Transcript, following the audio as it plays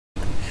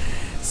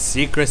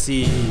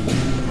Secrecy.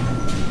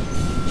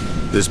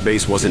 This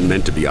base wasn't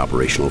meant to be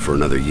operational for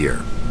another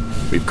year.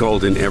 We've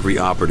called in every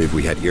operative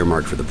we had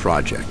earmarked for the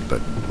project,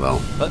 but,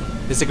 well,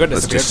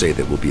 let's just say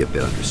that we'll be a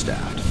bit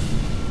understaffed.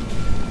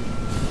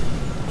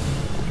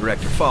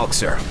 Director Falk,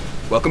 sir.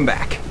 Welcome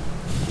back.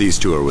 These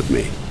two are with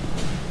me.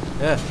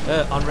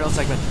 On-rail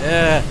segment.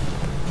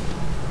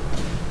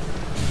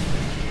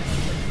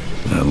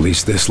 At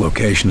least this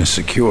location is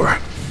secure.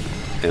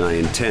 And I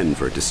intend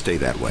for it to stay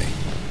that way.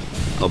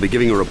 I'll be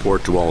giving a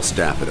report to all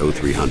staff at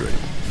 0300.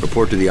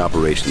 Report to the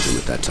operations room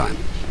at that time.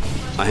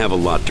 I have a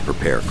lot to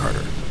prepare,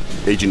 Carter.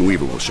 Agent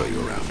Weaver will show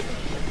you around.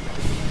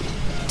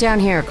 Down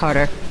here,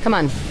 Carter. Come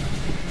on.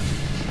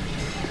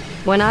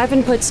 When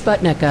Ivan put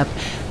Sputnik up,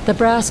 the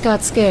brass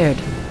got scared.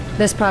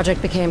 This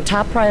project became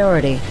top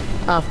priority.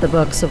 Off the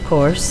books, of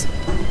course.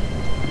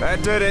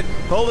 That did it.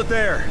 Hold it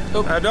there.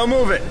 Oh. Don't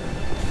move it.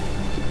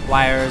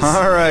 Wires.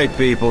 All right,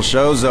 people.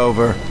 Show's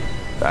over.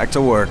 Back to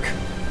work.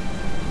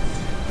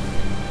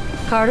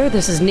 Carter,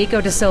 this is Nico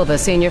Da Silva,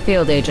 Senior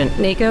Field Agent.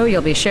 Nico,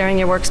 you'll be sharing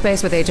your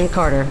workspace with Agent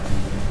Carter.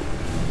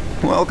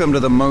 Welcome to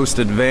the most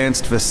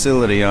advanced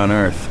facility on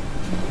Earth.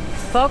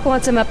 Falk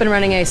wants him up and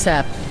running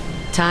ASAP.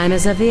 Time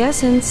is of the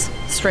essence.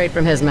 Straight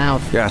from his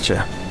mouth.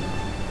 Gotcha.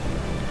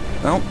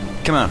 Well,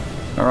 come on.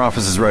 Our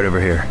office is right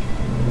over here.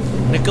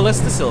 Nicholas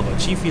Da Silva,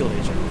 Chief Field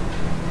Agent.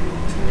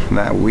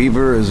 That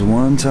Weaver is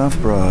one tough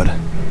broad.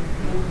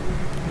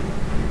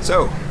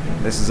 So,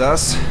 this is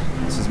us.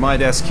 This is my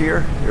desk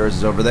here. Yours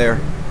is over there.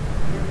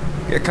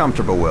 Get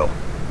comfortable, Will.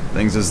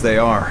 Things as they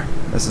are.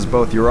 This is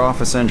both your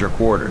office and your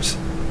quarters.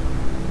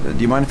 Do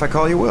you mind if I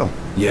call you Will?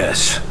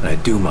 Yes, I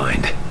do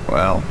mind.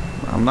 Well,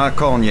 I'm not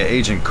calling you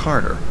Agent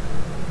Carter.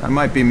 I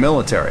might be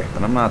military,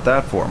 but I'm not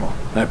that formal.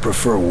 I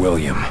prefer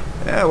William.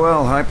 Yeah,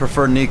 well, I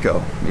prefer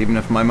Nico, even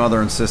if my mother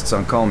insists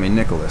on calling me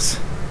Nicholas.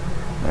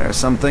 There are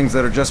some things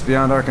that are just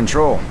beyond our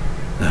control.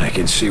 I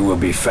can see we'll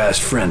be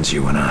fast friends,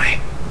 you and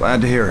I. Glad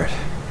to hear it.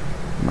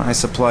 My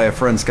supply of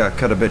friends got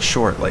cut a bit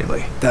short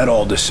lately. That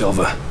all, Da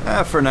Silva?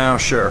 For now,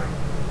 sure.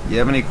 You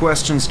have any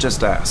questions,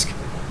 just ask.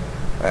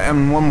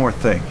 And one more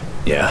thing.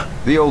 Yeah?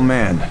 The old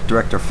man,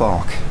 Director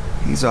Falk.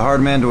 He's a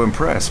hard man to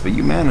impress, but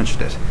you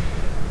managed it.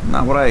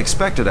 Not what I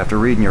expected after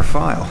reading your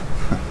file.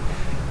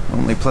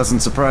 Only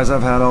pleasant surprise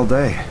I've had all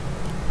day.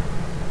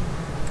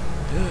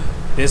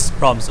 This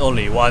prompts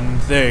only one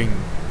thing.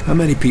 How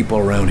many people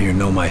around here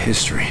know my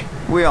history?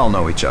 We all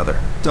know each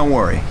other. Don't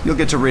worry, you'll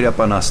get to read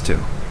up on us too.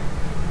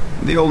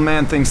 The old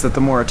man thinks that the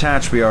more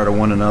attached we are to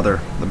one another,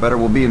 the better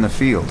we'll be in the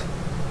field.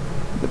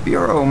 The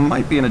Bureau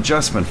might be an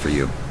adjustment for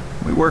you.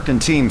 We work in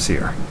teams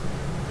here.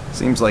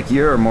 Seems like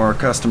you're more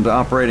accustomed to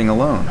operating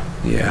alone.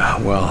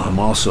 Yeah, well, I'm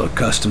also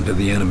accustomed to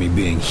the enemy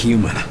being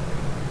human.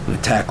 An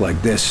attack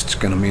like this, it's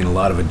gonna mean a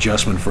lot of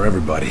adjustment for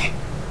everybody.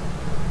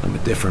 I'm a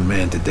different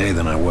man today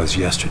than I was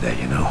yesterday,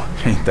 you know?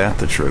 Ain't that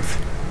the truth?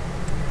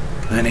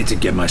 I need to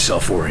get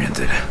myself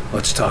oriented.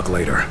 Let's talk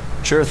later.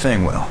 Sure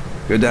thing, Will.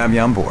 Good to have you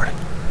on board.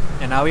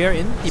 And now we are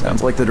in the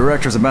Sounds like the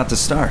director's about to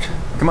start.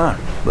 Come on,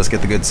 let's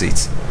get the good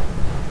seats.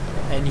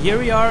 And here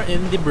we are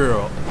in the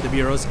bureau. The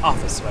bureau's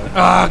office.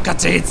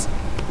 Cutscenes!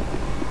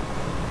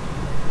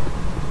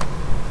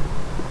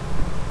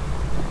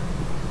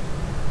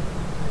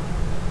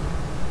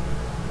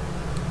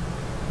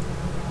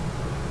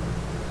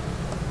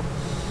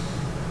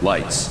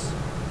 Lights.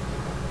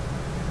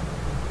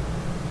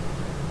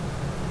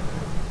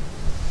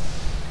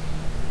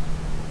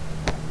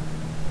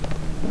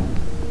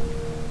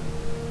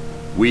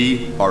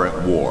 We are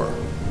at war,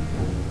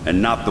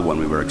 and not the one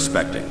we were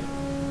expecting.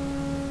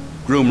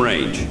 Groom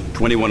range,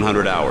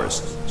 2100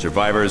 hours.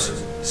 Survivors,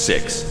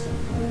 6.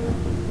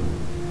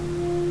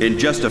 In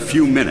just a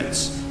few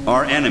minutes,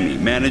 our enemy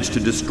managed to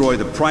destroy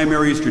the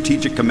primary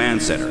strategic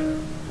command center.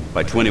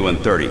 By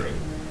 2130,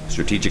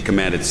 Strategic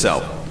Command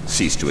itself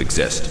ceased to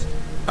exist.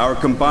 Our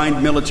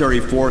combined military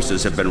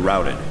forces have been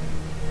routed.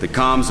 The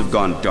comms have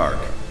gone dark.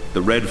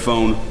 The red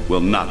phone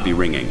will not be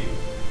ringing.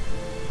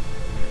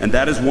 And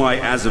that is why,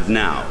 as of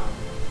now,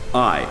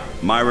 I,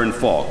 Myron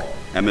Falk,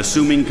 am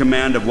assuming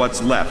command of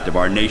what's left of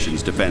our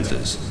nation's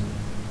defenses.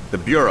 The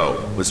Bureau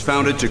was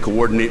founded to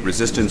coordinate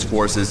resistance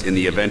forces in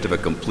the event of a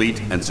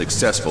complete and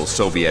successful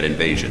Soviet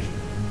invasion.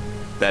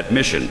 That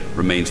mission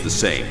remains the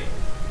same,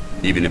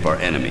 even if our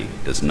enemy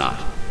does not.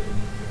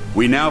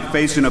 We now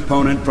face an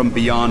opponent from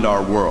beyond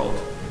our world,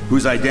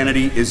 whose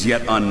identity is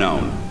yet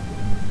unknown.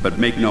 But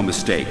make no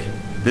mistake,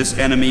 this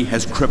enemy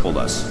has crippled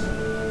us.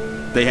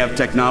 They have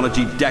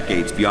technology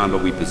decades beyond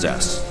what we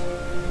possess.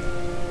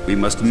 We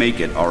must make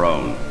it our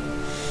own.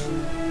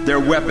 Their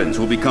weapons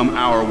will become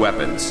our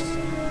weapons,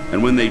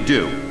 and when they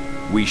do,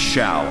 we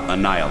shall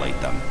annihilate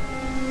them.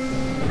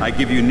 I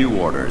give you new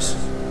orders.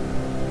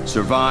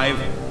 Survive,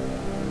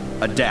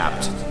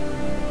 adapt,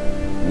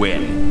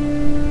 win.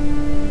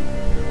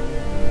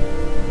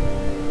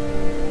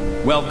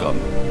 Welcome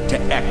to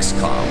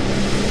XCOM.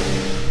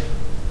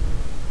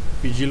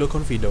 Vigilo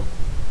Confido.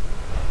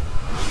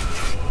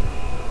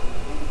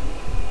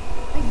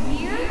 A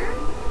year?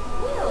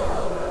 Will,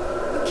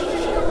 you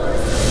can't go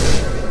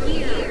on a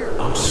year.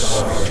 I'm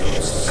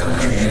sorry.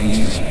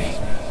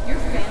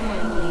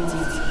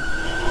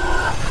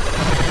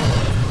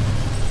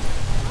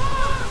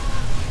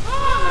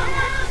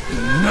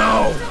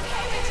 No!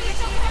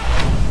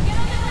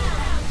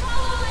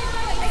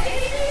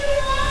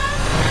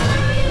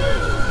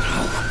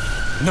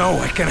 No,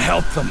 I can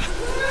help them.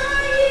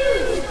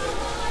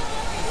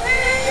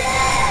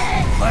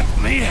 Let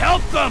me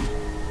help them!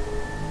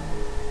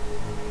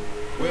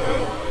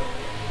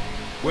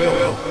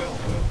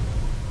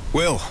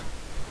 Will.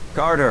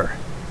 Carter.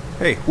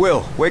 Hey,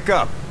 Will, wake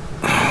up.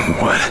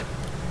 What?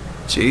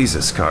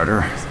 Jesus,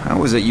 Carter.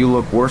 How is it you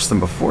look worse than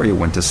before you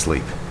went to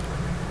sleep?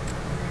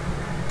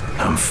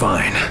 I'm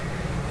fine.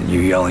 And you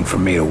yelling for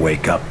me to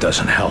wake up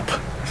doesn't help.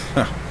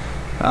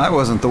 I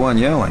wasn't the one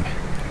yelling.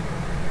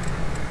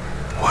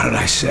 What did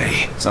I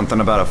say? Something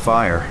about a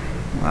fire.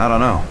 I don't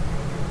know.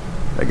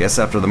 I guess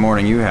after the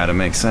morning you had, it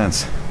makes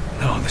sense.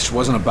 No, this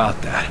wasn't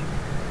about that.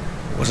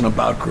 It wasn't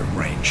about Grim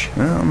Range.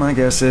 Well, my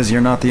guess is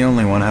you're not the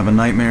only one having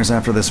nightmares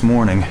after this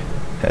morning.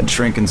 Head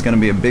shrinking's gonna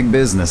be a big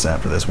business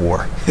after this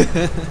war.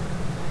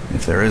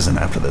 If there isn't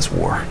after this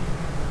war.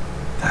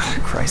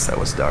 Christ, that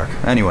was dark.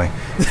 Anyway,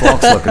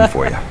 Falk's looking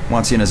for you.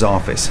 Wants you in his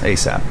office,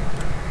 ASAP.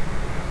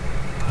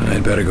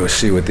 I'd better go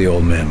see what the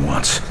old man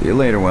wants. See you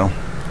later, Will.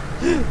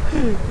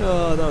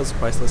 Oh, that was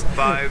priceless.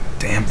 5.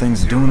 Damn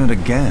thing's doing it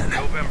again.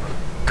 November.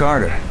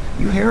 Carter,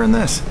 you hearing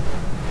this?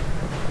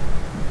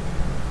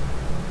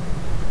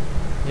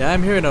 Yeah,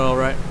 I'm hearing it all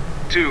right.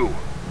 2.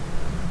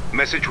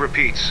 Message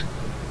repeats.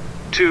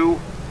 2,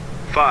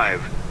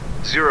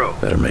 5, 0.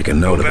 Better make a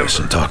note of this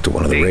and talk to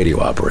one of the radio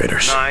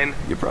operators. 9.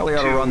 You probably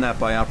ought to run that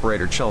by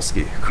Operator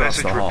Chelsky across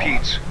Message the hall.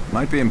 repeats.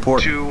 Might be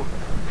important. 2,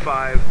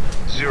 5,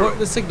 0. Report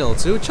the signal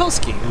to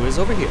Chelsky, who is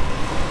over here.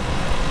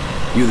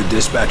 You the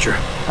dispatcher?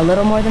 A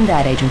little more than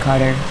that, Agent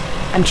Carter.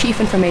 I'm Chief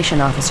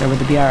Information Officer with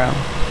the Bureau.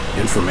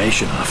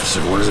 Information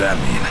officer, what does that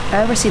mean?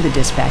 I oversee the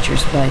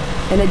dispatchers, but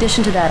in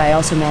addition to that, I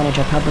also manage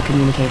our public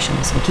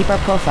communications and keep our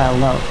profile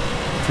low.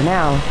 For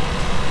now,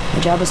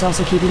 my job is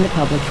also keeping the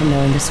public from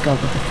knowing the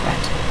scope of the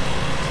threat.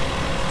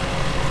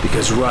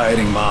 Because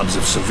rioting mobs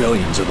of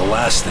civilians are the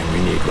last thing we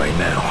need right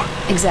now.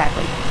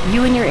 Exactly.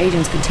 You and your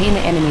agents contain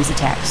the enemy's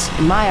attacks,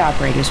 and my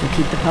operators will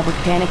keep the public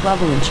panic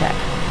level in check.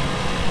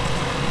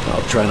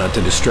 I'll try not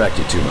to distract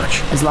you too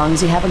much. As long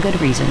as you have a good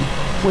reason.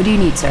 What do you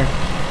need, sir?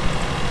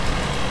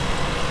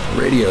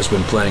 Radio's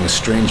been playing a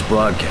strange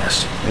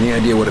broadcast. Any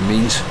idea what it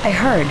means? I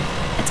heard.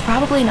 It's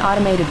probably an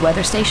automated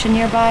weather station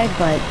nearby,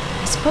 but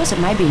I suppose it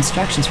might be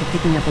instructions for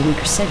picking up a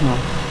weaker signal.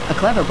 A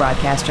clever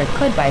broadcaster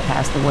could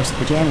bypass the worst of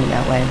the jamming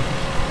that way.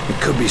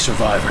 It could be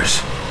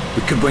survivors.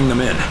 We could bring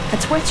them in.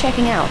 It's worth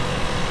checking out.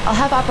 I'll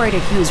have Operator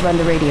Hughes run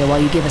the radio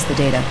while you give us the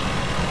data.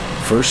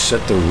 First,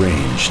 set the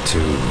range to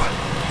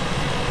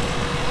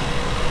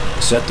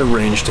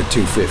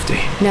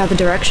 250. Now the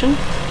direction?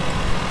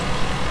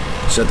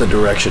 Set the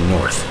direction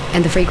north.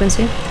 And the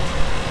frequency?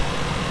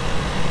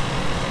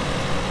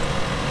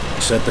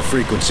 Set the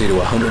frequency to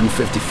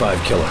 155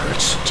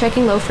 kilohertz.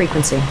 Checking low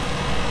frequency.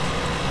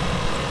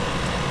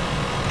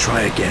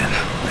 Try again.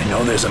 I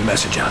know there's a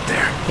message out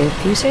there.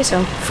 If you say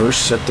so.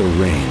 First, set the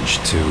range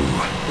to...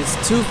 It's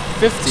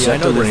 250. Set I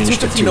know the there's range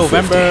to 250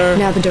 250. November.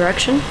 Now the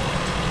direction?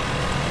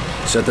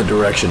 Set the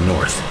direction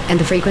north. And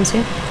the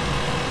frequency?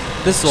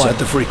 This one. Set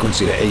the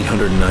frequency to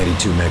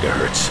 892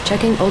 megahertz.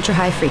 Checking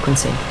ultra-high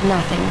frequency.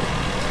 Nothing.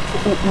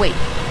 Wait.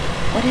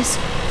 What is...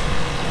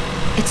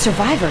 It's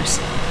survivors.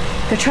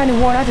 They're trying to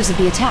warn others of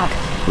the attack.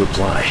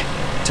 Reply.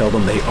 Tell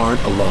them they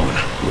aren't alone.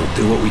 We'll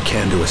do what we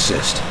can to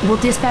assist. We'll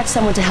dispatch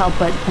someone to help,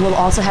 but we'll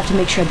also have to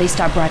make sure they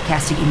stop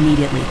broadcasting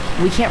immediately.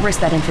 We can't risk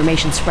that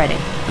information spreading.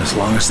 As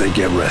long as they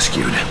get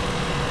rescued.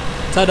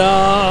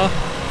 Ta-da!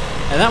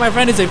 And that, my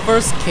friend, is a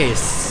first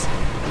case.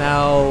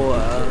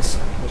 Now,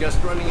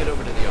 Just running it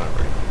over to the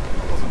armory.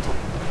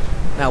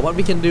 now what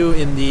we can do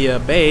in the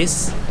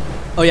base...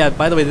 Oh yeah,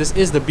 by the way, this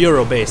is the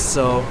Bureau base,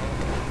 so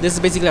this is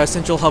basically our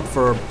central hub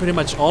for pretty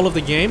much all of the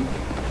game.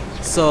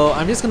 So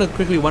I'm just gonna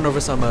quickly run over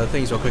some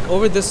things real quick.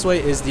 Over this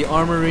way is the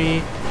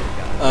armory,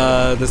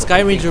 the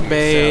Sky Ranger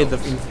Bay, the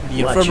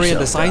infirmary, and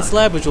the science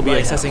lab, which we'll be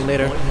accessing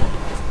later.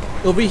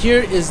 Over here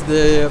is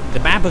the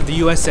map of the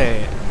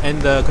USA,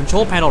 and the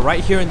control panel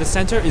right here in the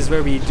center is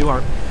where we do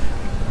our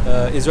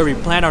where we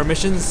plan our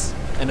missions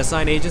and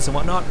assign agents and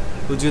whatnot.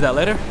 We'll do that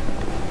later.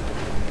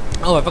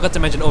 Oh, I forgot to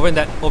mention, over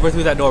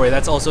through that doorway,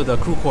 that's also the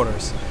crew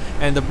quarters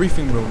and the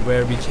briefing room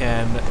where we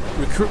can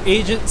recruit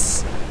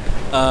agents,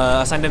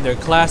 assign them their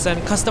class,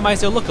 and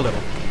customize their look a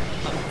little.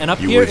 And up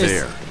You here were is...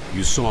 there.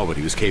 You saw what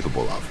he was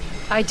capable of.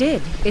 I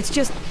did. It's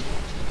just...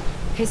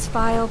 His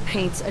file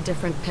paints a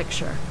different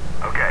picture.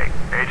 Okay,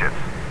 agents,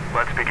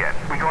 let's begin.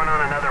 We going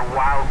on another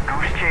wild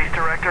goose chase,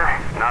 Director?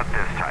 Not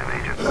this time,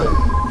 agents.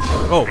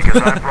 Oh,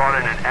 Because I brought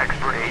in an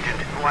expert agent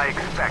who I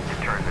expect to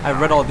turn this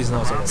I've read all these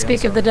notes already.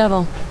 Speak of the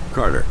devil.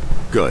 Carter,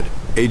 good.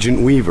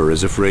 Agent Weaver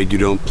is afraid you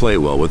don't play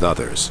well with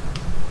others.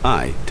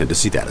 I tend to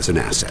see that as an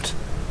asset.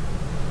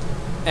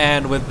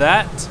 And with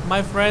that,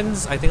 my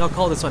friends, I think I'll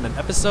call this one an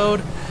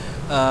episode.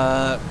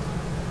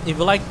 If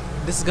you like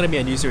this is gonna be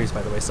a new series,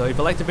 by the way. So if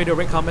you like the video,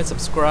 rate, comment,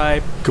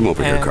 subscribe. Come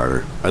over here, and-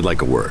 Carter. I'd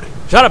like a word.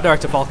 Shut up,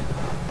 Director Falk.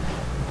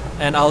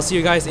 And I'll see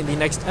you guys in the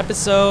next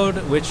episode,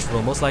 which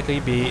will most likely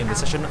be in the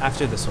session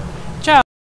after this one. Ciao!